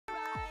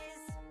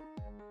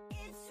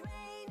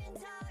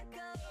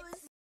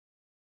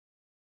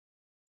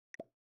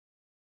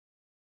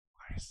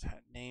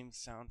that name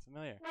sounds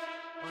familiar.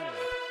 Anyway,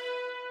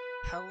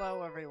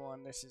 hello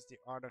everyone, this is the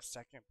Art of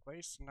Second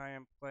Place, and I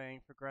am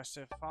playing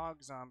Progressive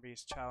Fog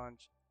Zombies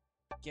Challenge.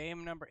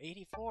 Game number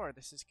 84,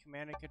 this is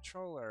Command and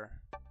Controller.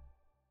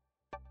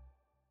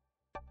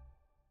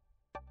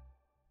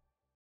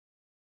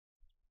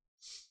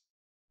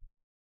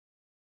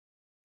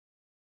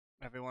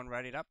 Everyone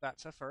readied up,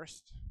 that's a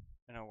first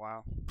in a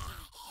while.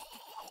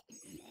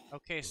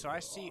 Okay, so I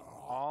see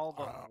all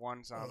but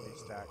one zombie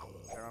stack.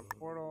 They're on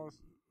portals.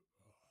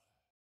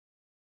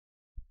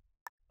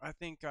 I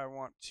think I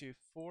want to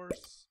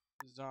force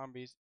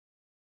zombies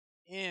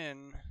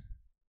in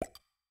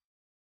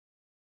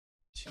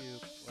to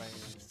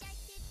players.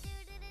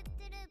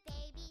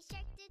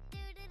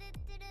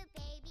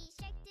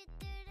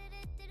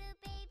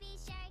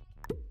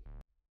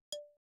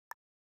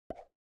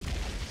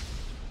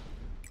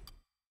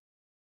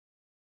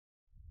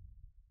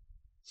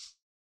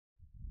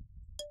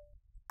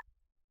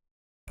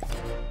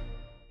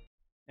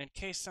 In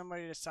case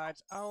somebody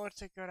decides, oh,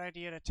 it's a good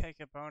idea to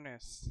take a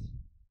bonus.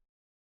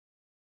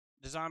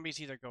 The zombies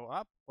either go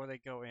up or they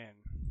go in.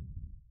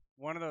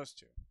 One of those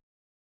two.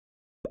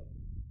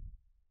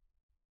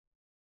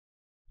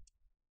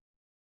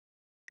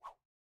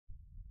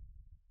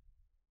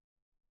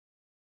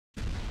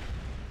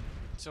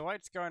 So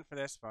White's going for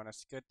this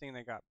bonus. Good thing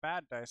they got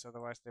bad dice,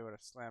 otherwise they would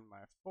have slammed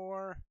my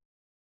 4.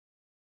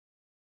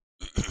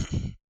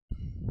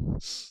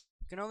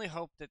 Can only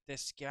hope that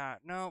this guy...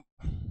 Nope.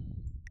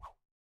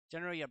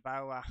 General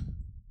Yabawa.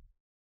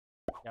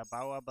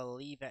 Yabawa,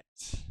 believe it.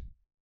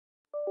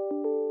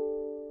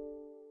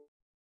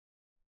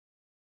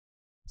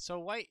 So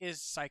White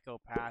is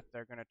Psychopath.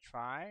 They're gonna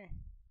try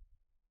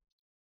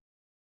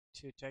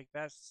to take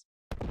this.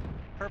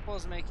 Purple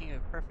is making a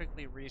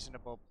perfectly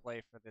reasonable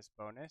play for this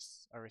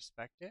bonus. I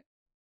respect it.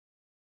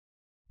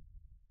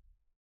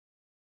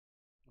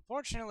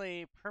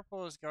 Unfortunately,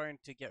 purple is going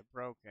to get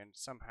broken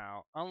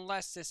somehow,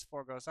 unless this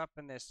 4 goes up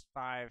and this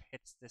 5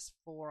 hits this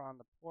 4 on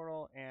the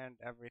portal and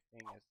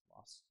everything is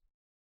lost.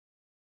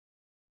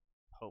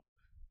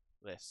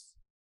 Hopeless.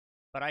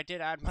 But I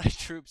did add my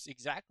troops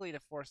exactly to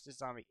force the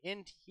zombie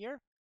into here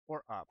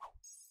or up.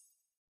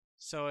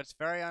 So it's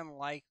very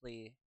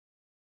unlikely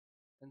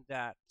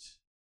that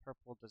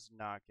purple does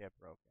not get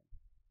broken.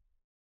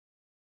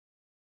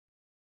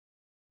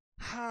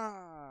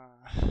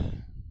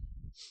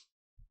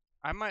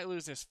 I might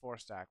lose this 4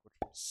 stack, which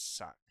would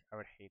suck. I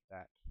would hate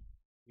that.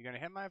 You gonna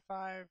hit my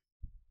 5?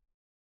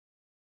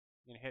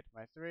 You gonna hit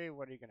my 3?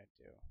 What are you gonna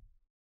do?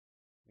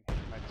 You gonna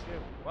hit my 2?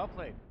 Well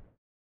played.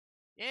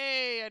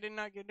 Yay! I did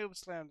not get noob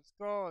slammed. Let's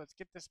go. Let's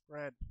get this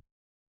bread.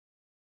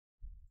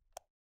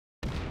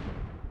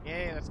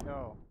 Yay! Let's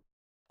go.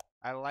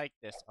 I like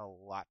this a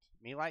lot.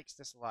 Me likes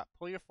this a lot.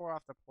 Pull your 4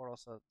 off the portal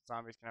so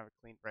zombies can have a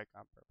clean break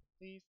on purple,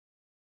 please.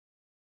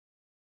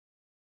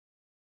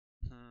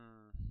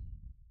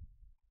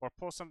 Or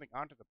pull something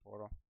onto the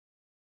portal.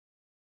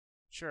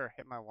 Sure,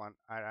 hit my 1.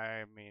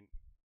 I mean,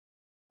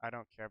 I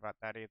don't care about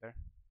that either.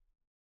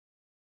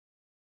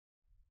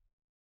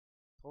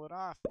 Pull it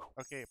off.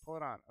 Okay, pull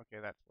it on. Okay,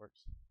 that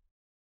works.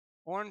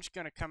 Orange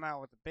gonna come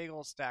out with a big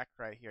old stack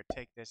right here.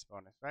 Take this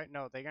bonus, right?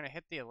 No, they're gonna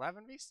hit the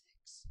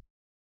 11v6?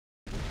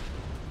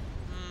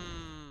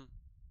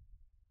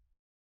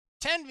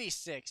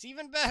 10v6,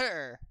 even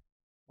better!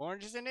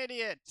 Orange is an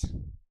idiot!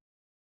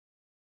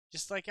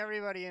 Just like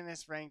everybody in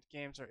this ranked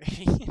games are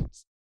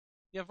idiots.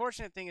 The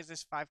unfortunate thing is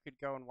this 5 could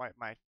go and wipe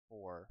my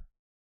 4.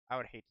 I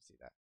would hate to see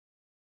that.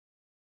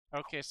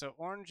 Okay, so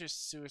orange is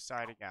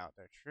suiciding out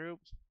their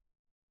troops.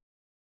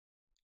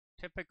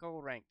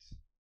 Typical ranked.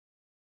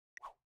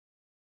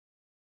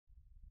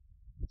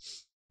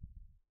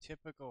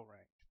 Typical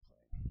ranked play.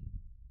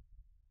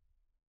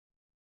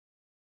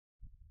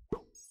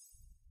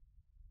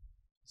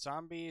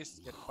 Zombies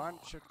get a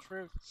bunch of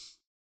troops.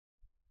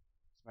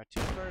 It's my 2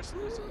 first,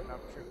 losing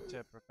enough troop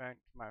to prevent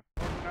my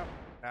 4. No,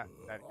 that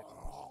gets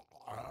lost.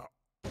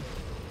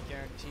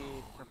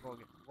 Guaranteed purple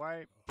gets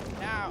wiped.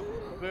 Now!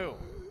 Boo!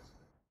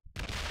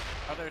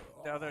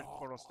 The other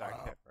portal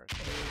stack hit first.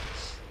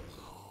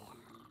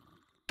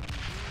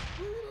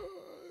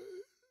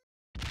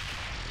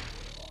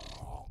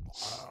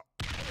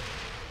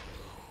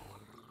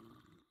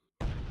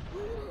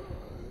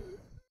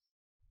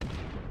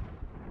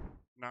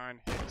 9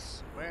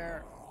 hits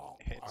where?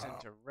 Hits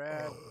into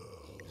red.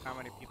 How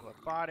many people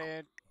have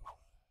botted?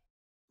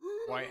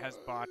 White has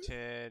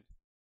botted.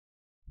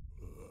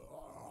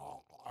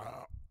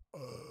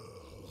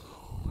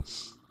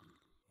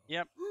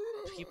 Yep,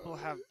 people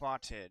have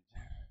botted.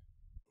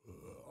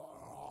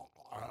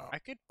 I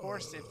could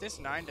force, if this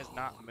 9 does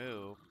not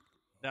move,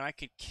 then I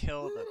could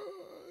kill the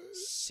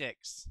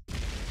 6.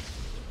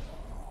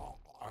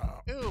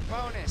 Ooh,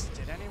 bonus!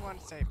 Did anyone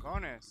say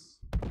bonus?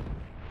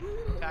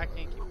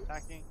 Attacking, keep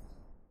attacking.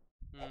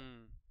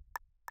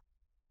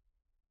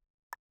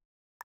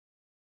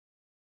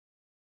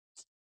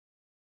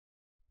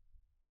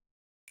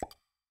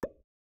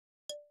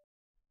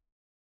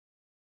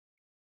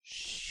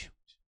 Shoot,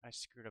 I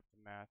screwed up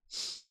the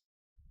math.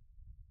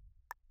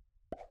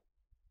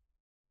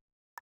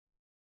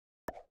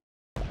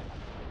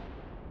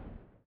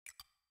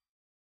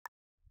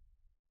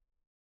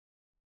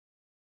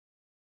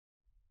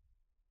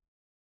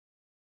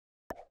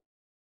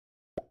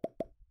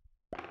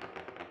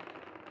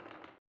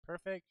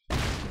 Perfect.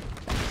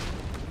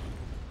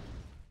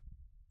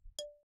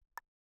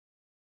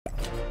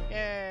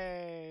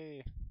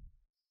 Yay!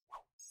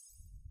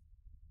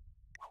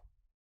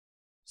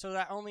 So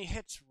that only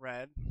hits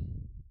red.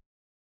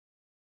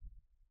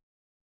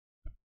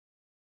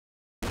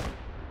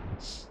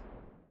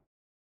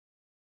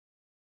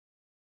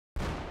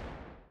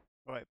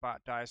 White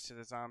bot dies to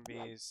the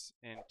zombies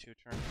in 2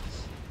 turns.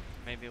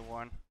 Maybe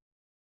 1.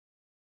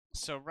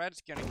 So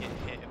red's gonna get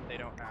hit if they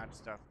don't add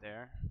stuff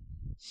there.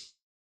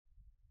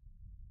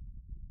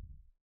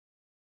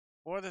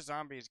 Or the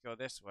zombies go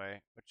this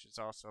way, which is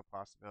also a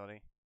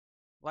possibility.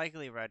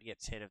 Likely red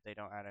gets hit if they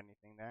don't add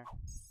anything there.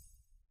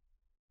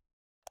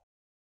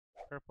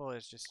 Purple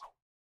is just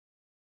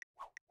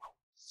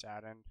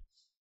saddened.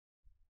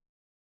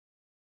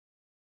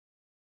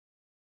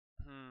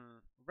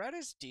 Red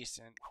is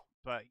decent,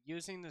 but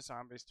using the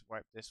zombies to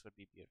wipe this would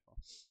be beautiful.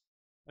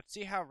 Let's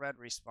see how red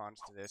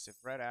responds to this.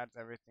 If red adds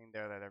everything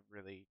there, that's a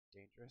really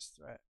dangerous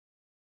threat.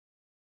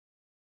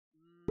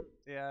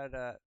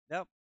 Yeah,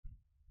 nope.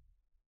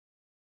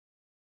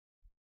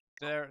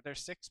 Their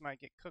 6 might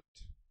get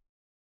cooked.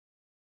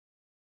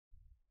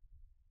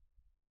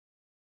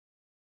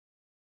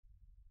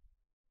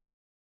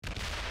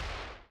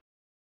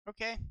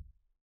 Okay.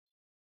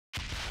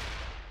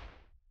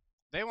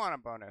 They want a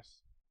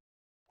bonus.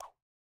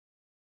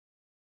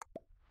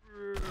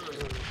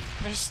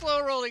 They're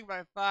slow rolling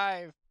by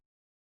 5.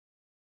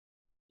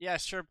 Yeah,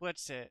 sure,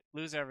 blitz it.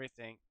 Lose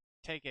everything.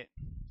 Take it.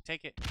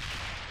 Take it.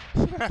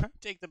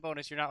 Take the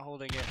bonus. You're not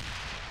holding it.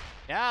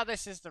 Yeah,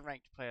 this is the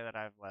ranked player that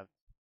I've loved.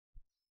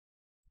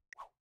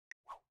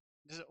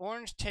 Does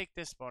orange take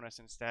this bonus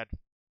instead?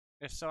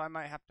 If so, I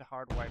might have to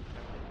hard wipe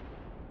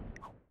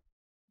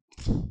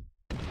them.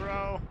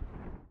 Bro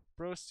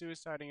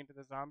suiciding into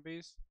the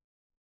zombies.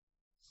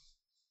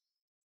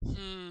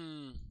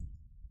 The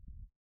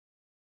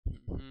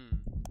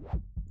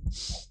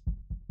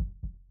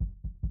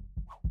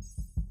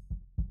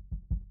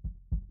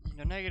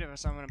negative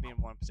is I'm going to be in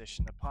 1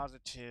 position. The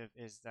positive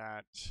is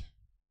that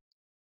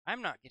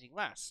I'm not getting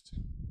last.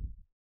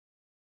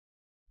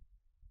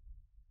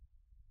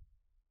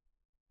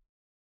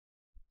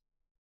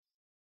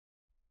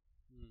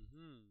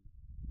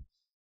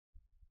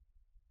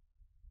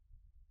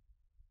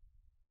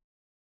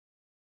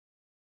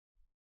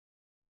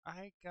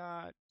 I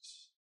got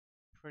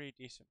pretty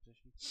decent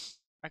position.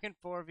 I can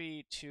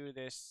 4v2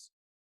 this,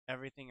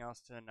 everything else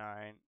to the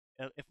 9.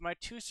 If my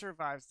 2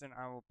 survives, then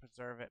I will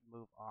preserve it,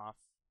 move off.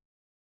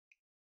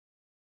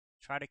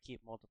 Try to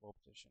keep multiple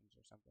positions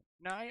or something.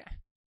 No, I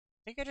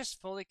think I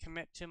just fully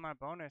commit to my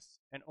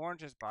bonus. And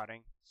orange is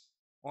botting.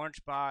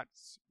 Orange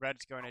bots,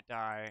 red's going to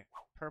die.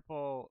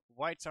 Purple,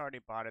 white's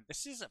already botted.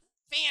 This is a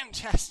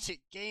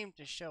fantastic game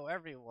to show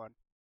everyone.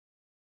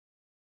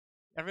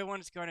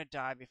 Everyone's going to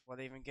die before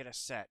they even get a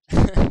set.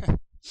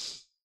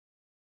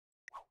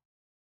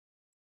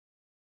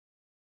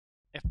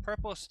 If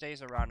purple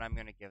stays around, I'm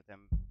going to give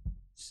them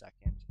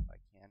second if I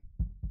can.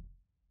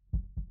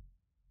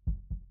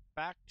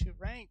 Back to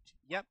ranked.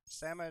 Yep,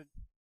 Sama.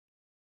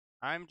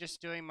 I'm just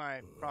doing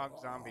my Prog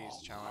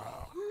Zombies challenge.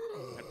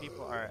 And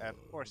people are, of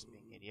course,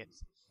 being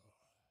idiots.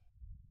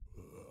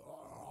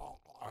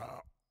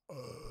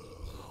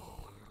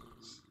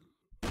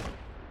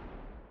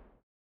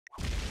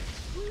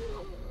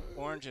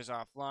 Orange is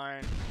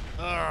offline.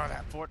 Ugh,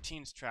 that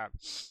 14's trapped.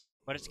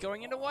 But it's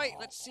going into white.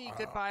 Let's see.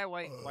 Goodbye,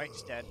 white.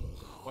 White's dead.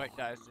 White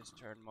dies this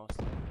turn,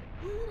 mostly.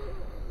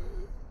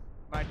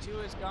 My 2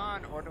 is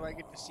gone, or do I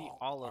get to see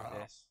all of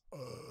this?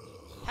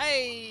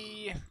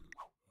 Hey!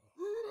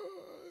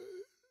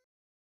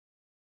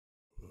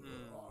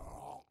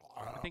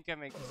 I think I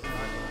make this one.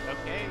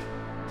 Okay.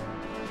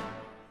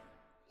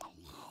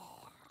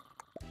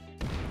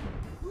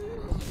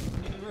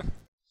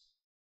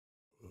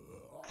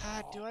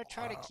 Do I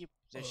try to keep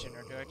position,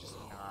 or do I just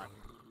not?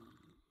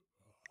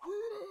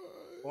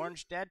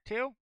 Orange dead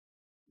too?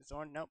 Is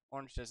orange? Nope,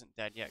 orange isn't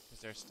dead yet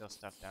because there's still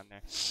stuff down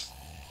there.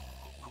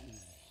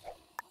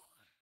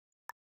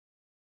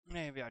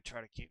 Maybe I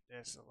try to keep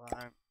this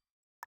alive.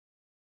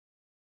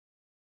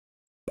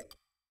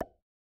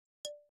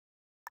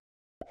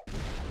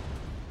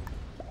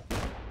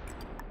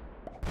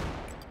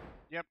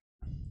 Yep.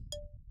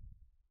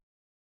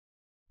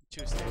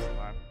 2 stays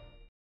alive.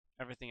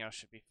 Everything else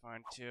should be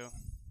fine too.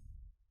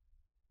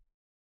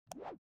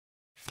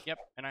 Yep,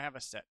 and I have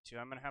a set too.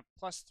 I'm gonna have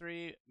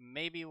 +3,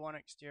 maybe 1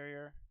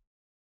 exterior.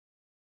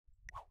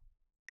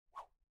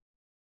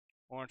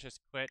 Orange has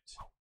quit.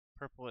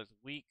 Purple is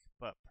weak,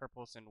 but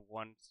purple's in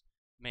 1,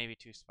 maybe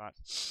 2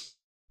 spots.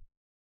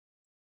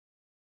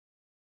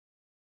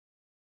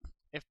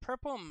 If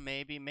purple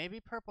maybe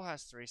purple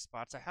has 3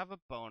 spots. I have a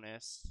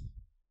bonus.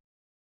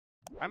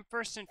 I'm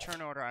first in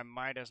turn order. I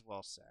might as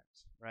well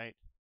set, right?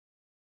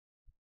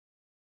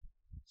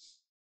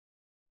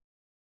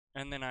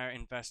 And then I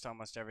invest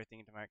almost everything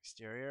into my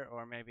exterior,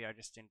 or maybe I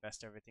just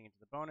invest everything into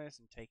the bonus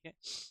and take it.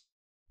 Is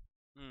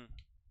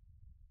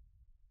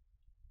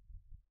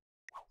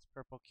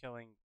purple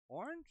killing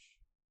orange?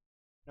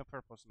 No,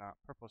 purple's not.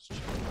 Purple's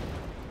chilling.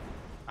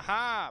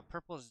 Aha!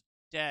 Purple's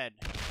dead.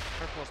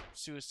 Purple's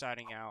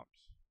suiciding out.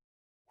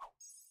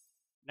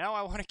 No,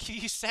 I want to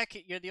give you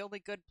second. You're the only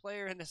good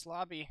player in this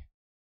lobby.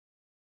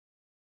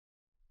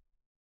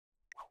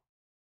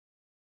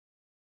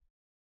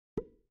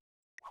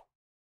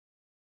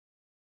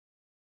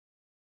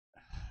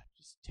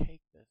 Just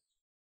take this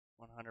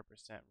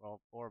 100%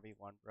 roll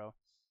 4v1, bro.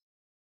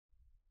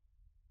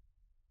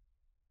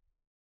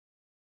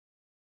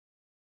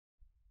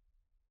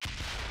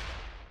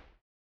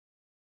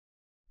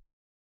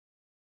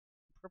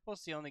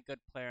 Purple's the only good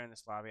player in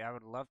this lobby. I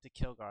would love to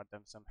kill guard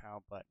them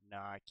somehow, but no,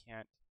 I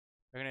can't.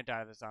 They're gonna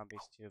die to the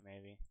zombies too,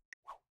 maybe.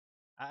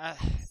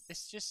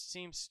 This just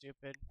seems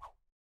stupid.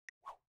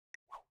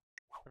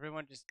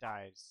 Everyone just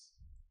dies.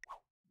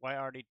 Why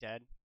already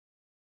dead?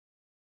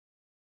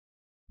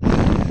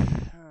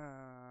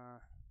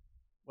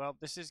 Well,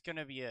 this is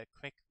gonna be a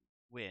quick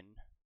win.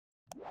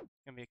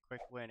 It's gonna be a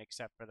quick win,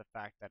 except for the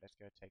fact that it's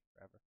gonna take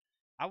forever.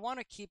 I want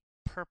to keep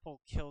Purple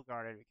kill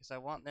guarded because I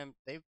want them.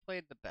 They've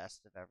played the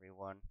best of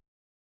everyone.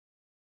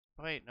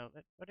 Wait, no.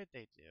 What did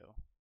they do?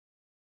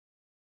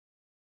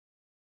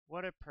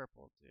 What did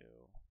Purple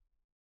do?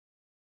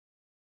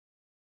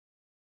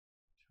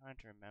 I'm trying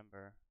to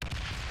remember.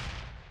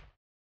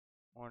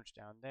 Orange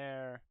down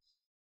there.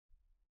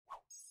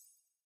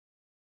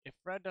 If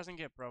red doesn't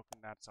get broken,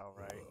 that's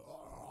alright.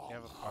 They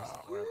have a plus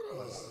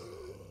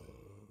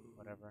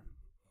whatever.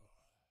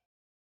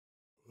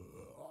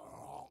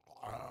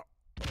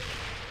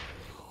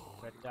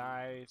 Red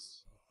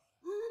dies.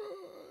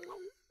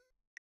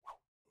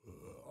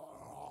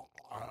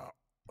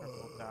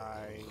 Purple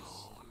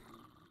dies.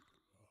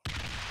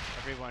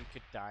 Everyone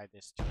could die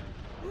this turn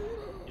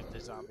if the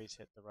zombies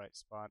hit the right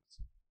spots.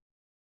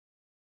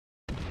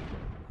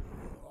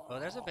 Oh,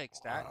 there's a big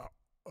stack.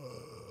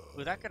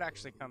 Ooh, that could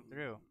actually come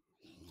through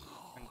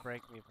and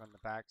break me from the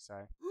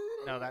backside.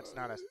 No, that's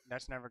not a.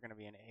 That's never gonna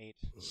be an 8.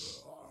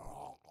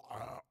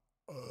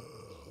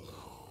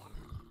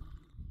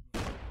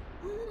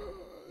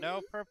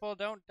 No, Purple,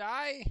 don't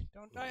die!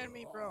 Don't die on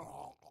me,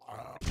 bro.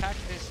 Attack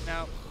this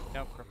now.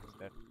 No, Purple's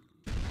dead.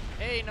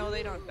 Hey, no,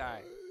 they don't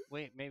die.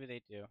 Wait, maybe they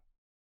do.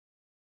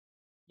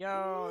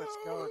 Yo, let's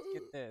go. Let's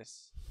get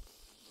this.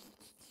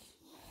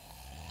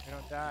 They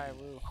don't die.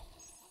 Woo.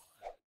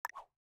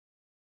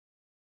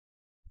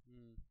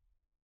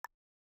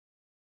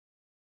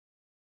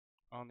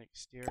 On the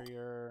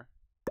exterior.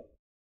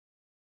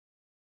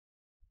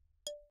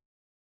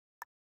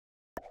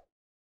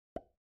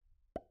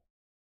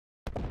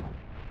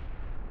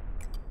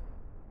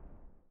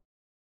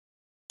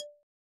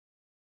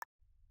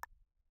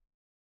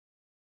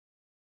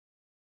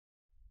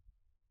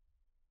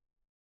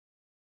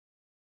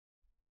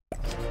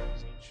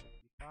 Should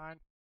be fine.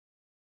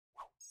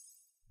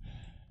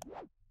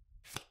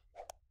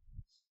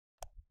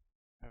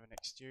 I have an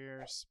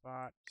exterior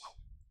spot.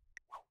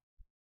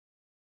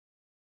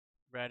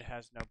 Red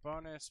has no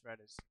bonus. Red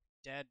is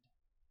dead.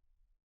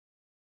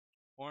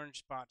 Orange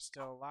spot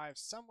still alive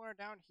somewhere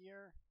down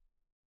here.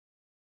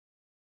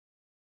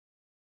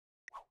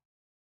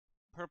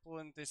 Purple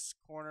in this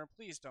corner.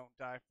 Please don't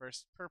die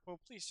first. Purple,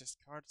 please just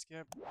card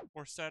skip.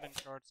 Or set and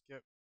card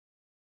skip.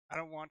 I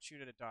don't want you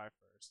to die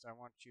first. I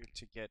want you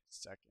to get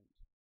second.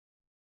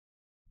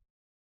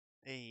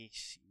 Hey,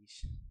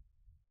 sheesh.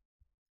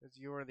 Because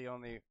you are the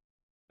only,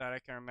 that I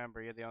can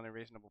remember, you're the only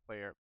reasonable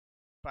player.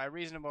 By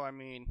reasonable, I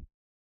mean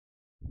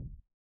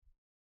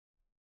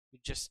you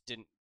just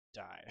didn't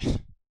die.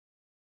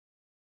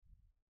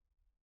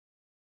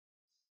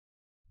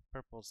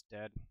 Purple's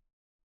dead.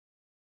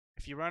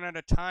 If you run out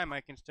of time,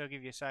 I can still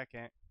give you a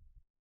second.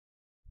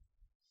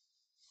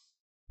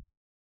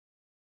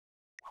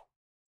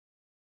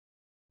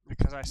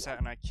 Because I set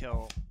and I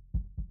kill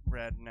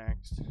red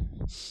next.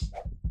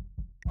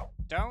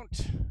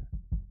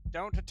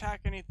 Don't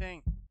attack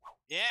anything.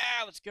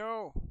 Yeah, let's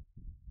go.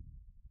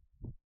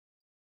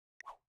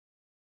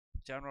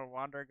 General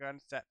Wander Gun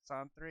sets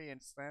on 3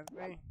 and slams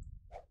me.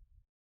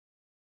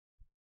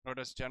 Or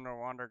does General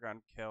Wander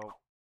Gun kill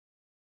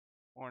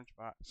Orange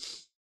Bot?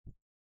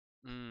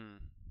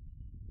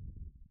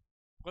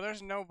 Well,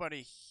 there's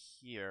nobody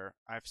here.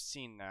 I've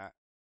seen that.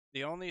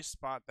 The only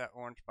spot that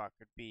Orange Bot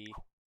could be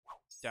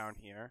down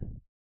here.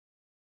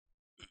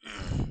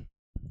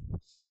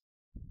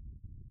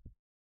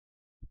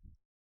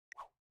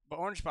 But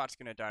Orange Bot's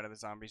gonna die to the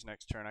zombies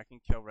next turn. I can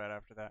kill red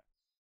after that.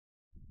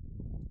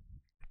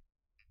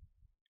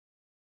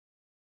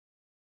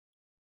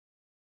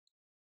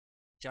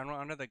 General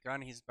under the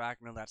gun, he's back.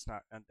 No, that's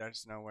not.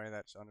 There's no way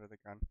that's under the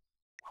gun.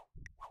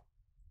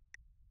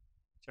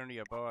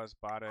 General Yaboa is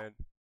botted.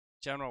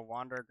 General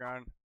Wander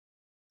Gun.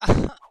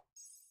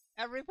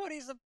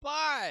 Everybody's a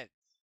bot!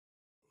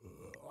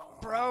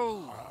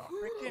 Bro!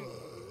 Freaking.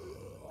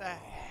 The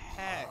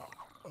heck?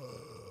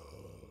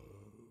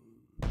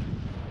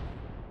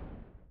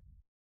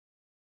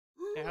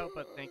 Can't help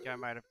but think I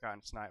might have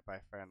gotten sniped by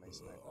friendly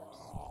snipers.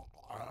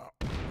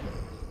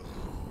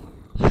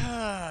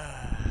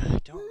 I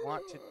don't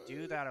want to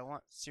do that. I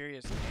want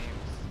serious games.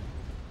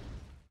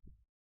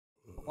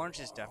 Orange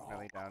is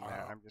definitely down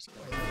there. I'm just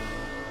gonna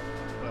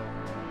go.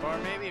 Or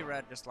maybe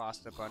red just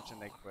lost a bunch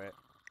and they quit.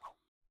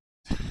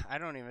 I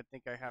don't even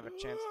think I have a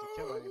chance to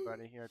kill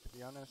anybody here, to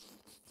be honest.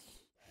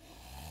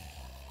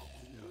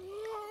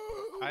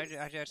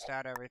 I just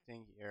add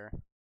everything here.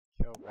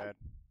 Kill red.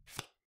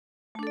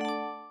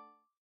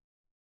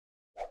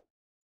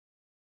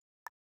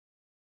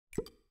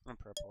 And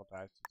purple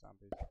dies to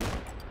zombies.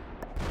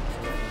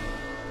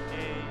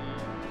 Yay!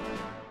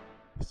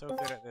 So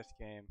good at this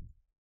game.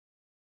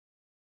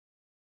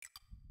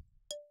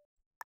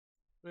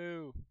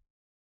 Woo!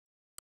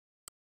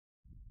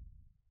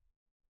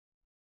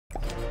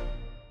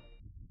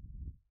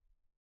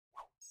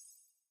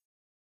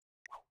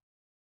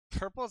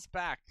 Purple's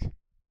back.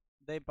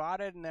 They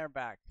botted and they're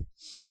back.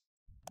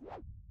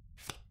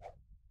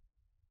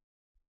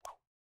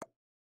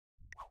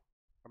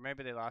 Or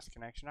maybe they lost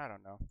connection, I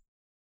don't know.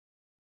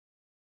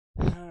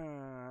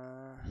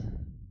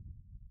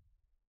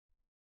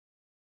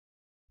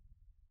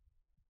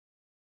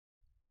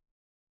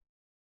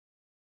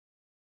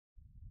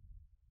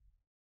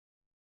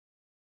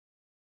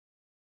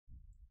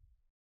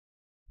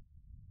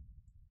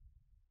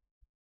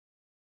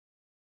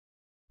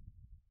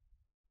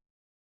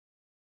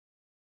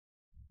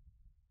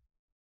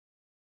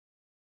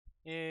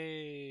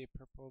 Yay,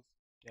 purple's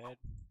dead.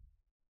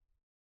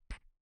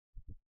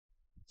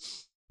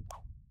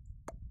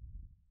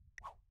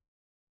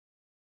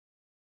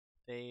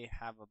 They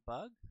have a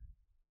bug?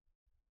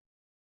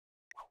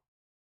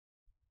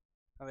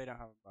 Oh, they don't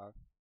have a bug.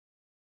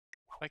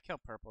 If I kill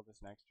purple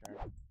this next turn,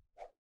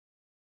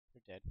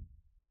 they're dead.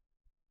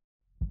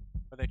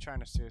 Are they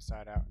trying to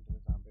suicide out into the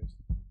zombies?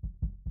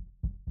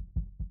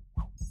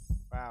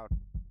 Wow.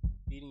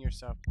 Beating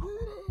yourself. Rude.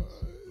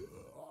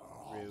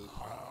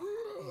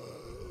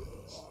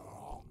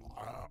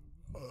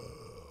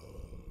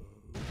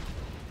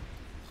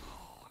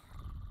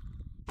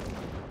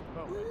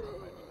 Oh, wait, it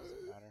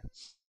doesn't matter.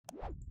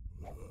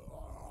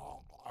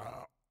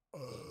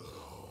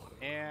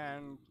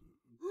 And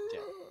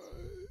dead.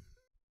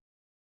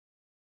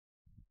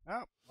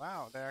 Oh,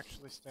 wow, they're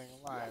actually staying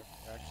alive.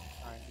 They're actually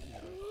trying to do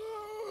it.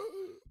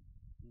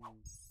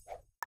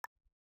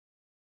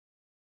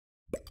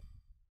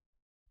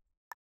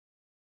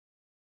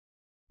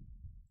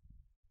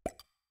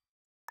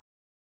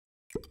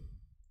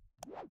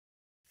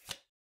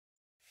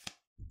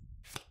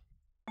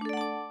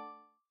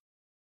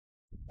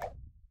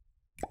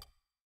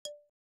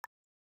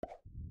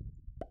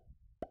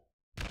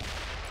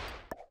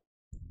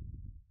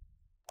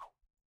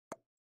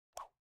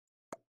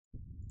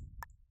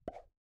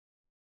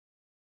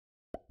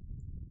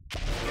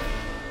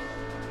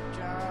 Good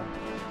job,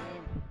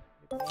 game.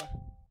 Good boy.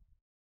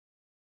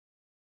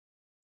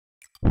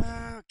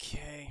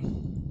 Okay.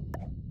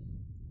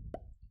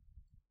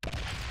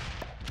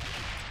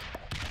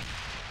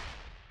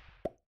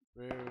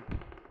 Rude.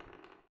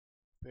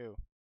 Boo.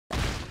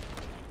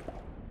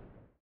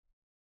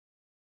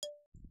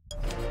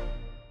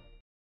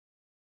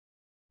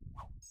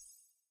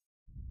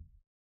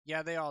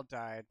 Yeah, they all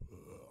died.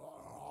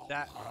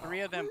 That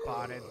 3 of them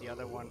botted, the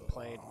other one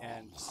played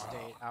and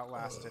stayed,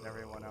 outlasted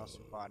everyone else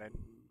who botted.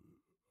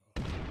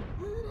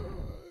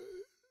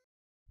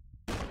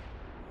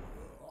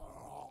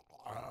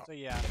 So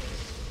yeah,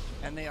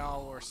 and they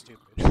all were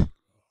stupid.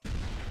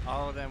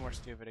 All of them were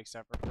stupid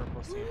except for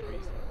purple seemed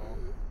reasonable.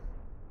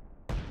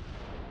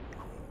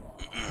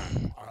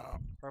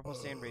 Purple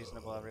seemed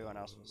reasonable, everyone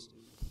else was stupid.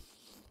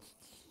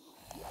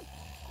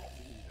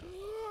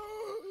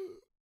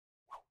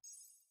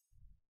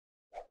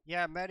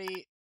 Yeah,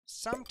 Medi,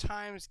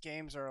 sometimes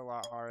games are a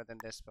lot harder than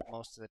this, but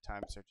most of the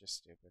times they're just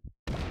stupid.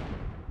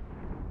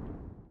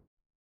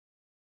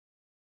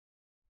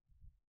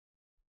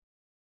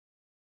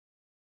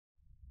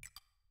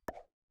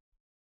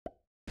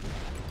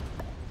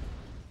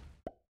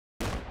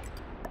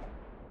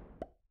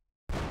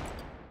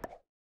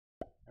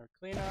 Or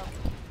clean up.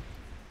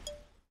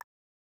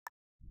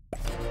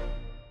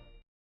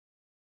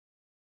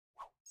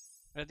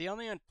 The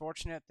only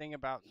unfortunate thing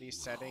about these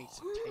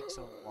settings, it takes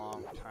a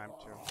long time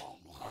to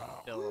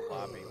fill a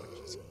lobby, which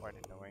is quite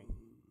annoying.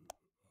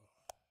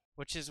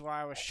 Which is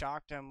why I was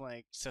shocked. I'm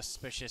like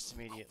suspicious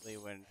immediately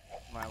when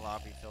my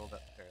lobby filled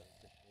up fairly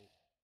quickly.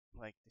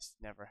 Like this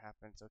never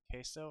happens.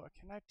 Okay, so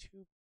can I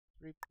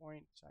 3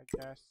 points, I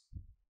guess?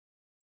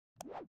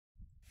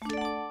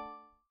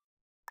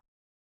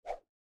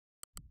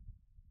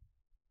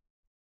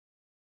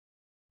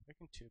 I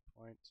can 2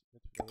 points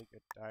with really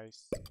good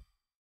dice.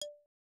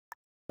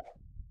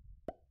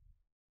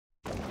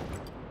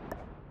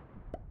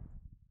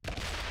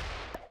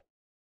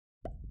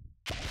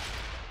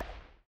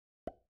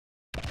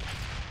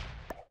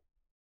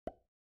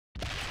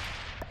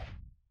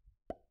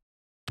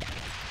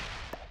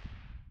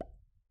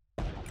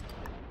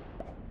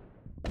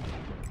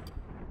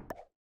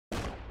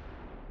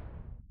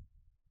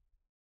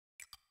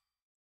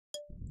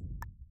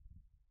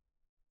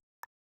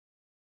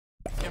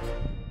 Yep.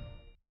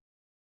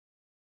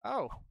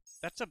 Oh,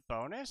 that's a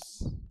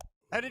bonus?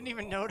 I didn't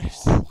even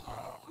notice.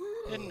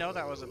 Didn't know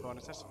that was a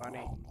bonus. That's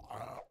funny.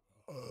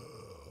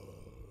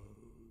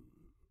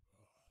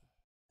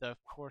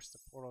 Of course, the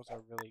portals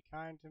are really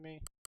kind to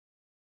me.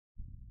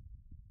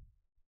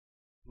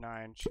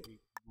 9 should be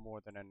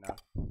more than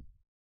enough.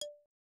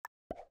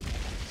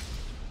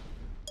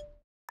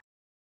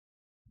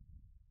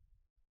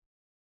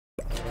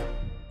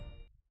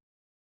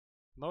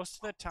 Most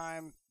of the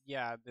time,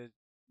 yeah,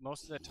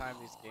 most of the time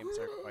these games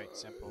are quite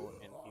simple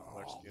and people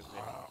are stupid.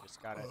 You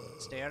just gotta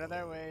stay out of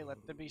their way,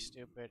 let them be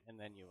stupid, and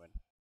then you win.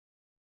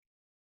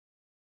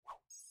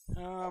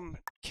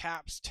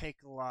 Caps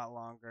take a lot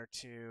longer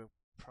to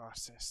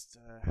process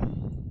the...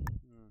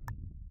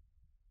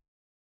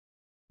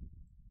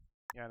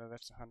 Yeah, no,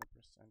 that's 100%.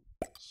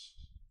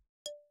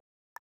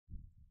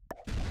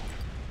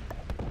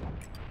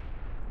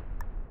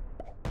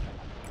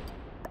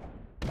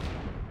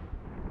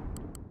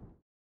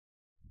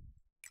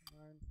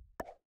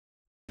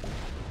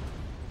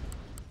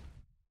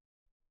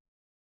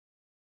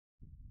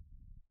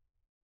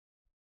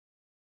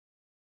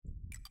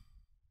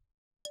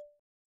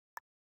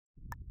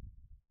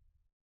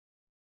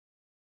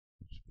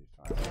 Should be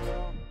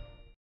fine.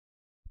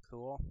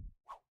 Cool.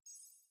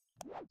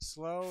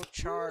 Slow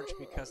charge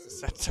because the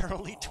sets are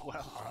only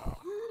 12.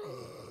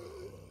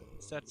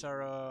 Sets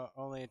are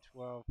only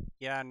 12.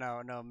 Yeah,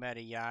 no,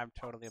 Medi. Yeah, I'm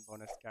totally a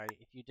bonus guy.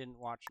 If you didn't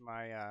watch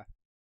my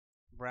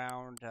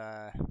round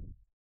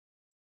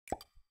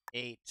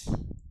 8,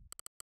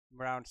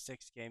 round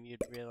 6 game,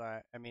 you'd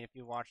realize. I mean, if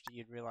you watched it,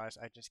 you'd realize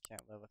I just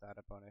can't live without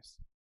a bonus.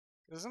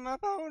 Cause I'm a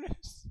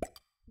bonus.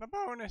 I'm a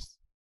bonus.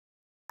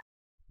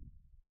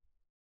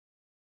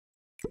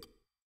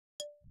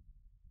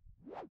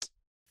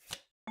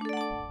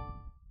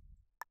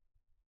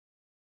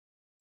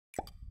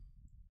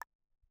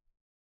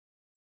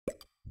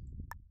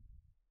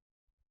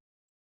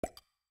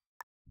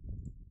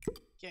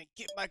 Can't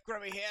get my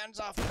grubby hands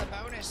off of the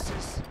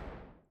bonuses.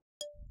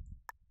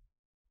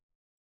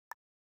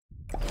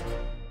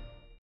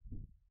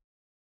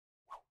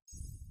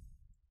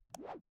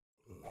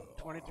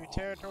 $23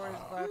 territories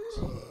left.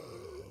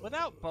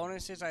 Without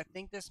bonuses, I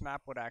think this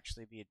map would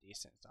actually be a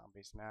decent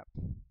zombies map.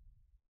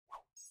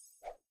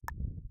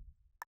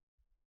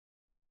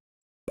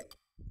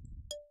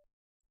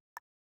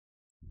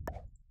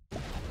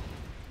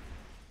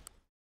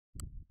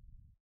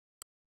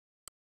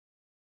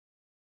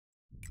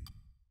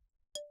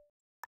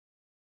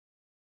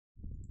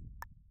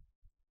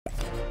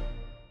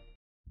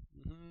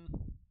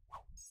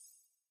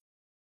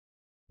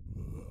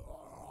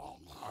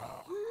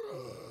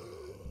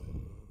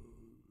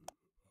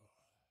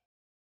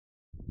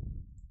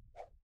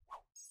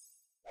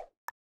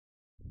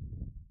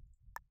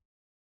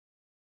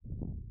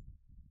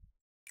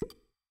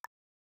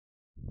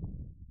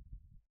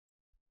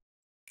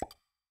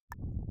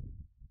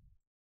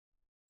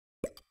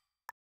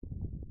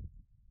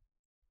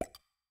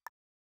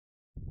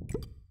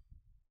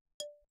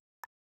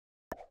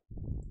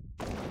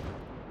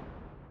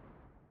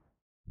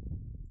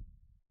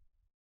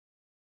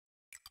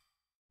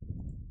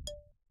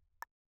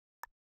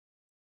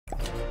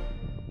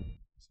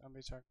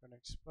 Zombies aren't going to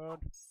explode.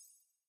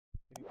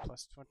 Getting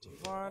plus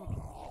 21.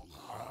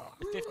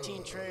 The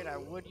 15 trade, I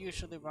would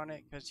usually run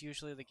it because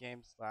usually the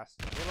games last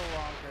a little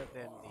longer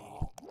than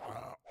the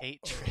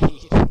 8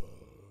 trade.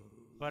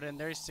 But in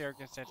their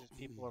circumstances,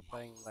 people are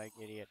playing like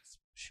idiots,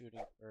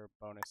 shooting for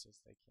bonuses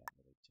they can't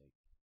really take.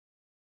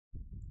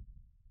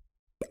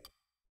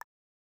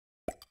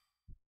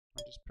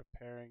 I'm just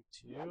preparing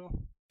to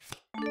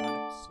run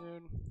it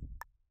soon.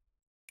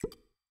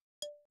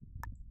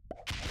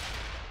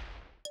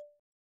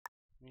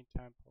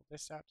 Meantime, pull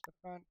this out to the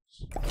front.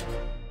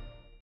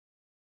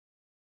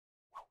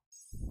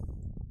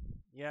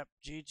 Yep,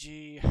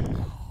 GG.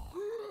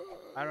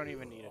 I don't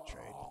even need a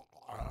trade.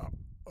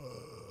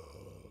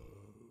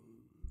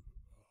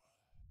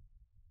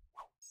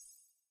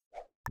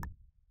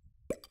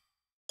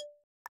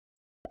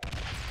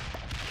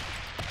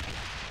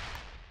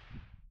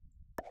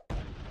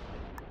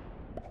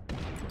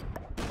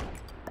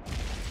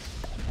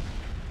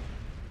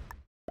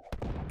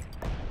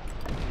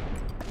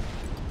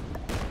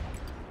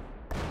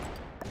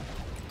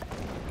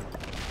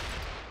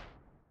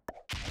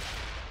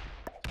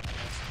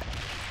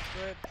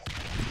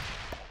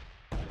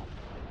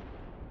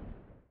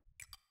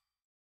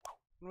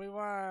 We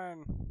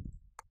won!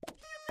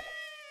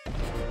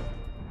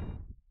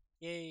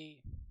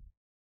 Yay!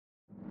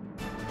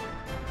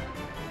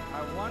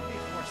 I won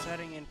before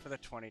setting in for the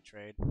 20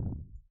 trade.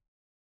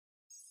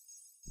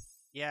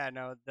 Yeah,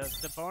 no,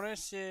 the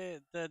bonus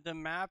is, the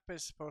map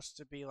is supposed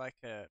to be like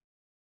a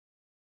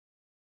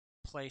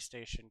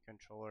PlayStation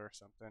controller or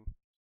something.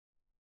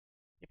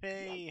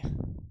 Yippee!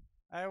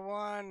 I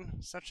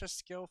won! Such a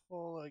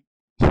skillful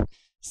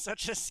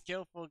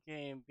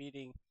game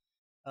beating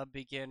a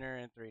beginner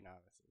and 3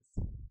 novices.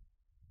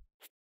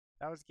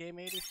 That was game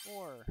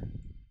 84.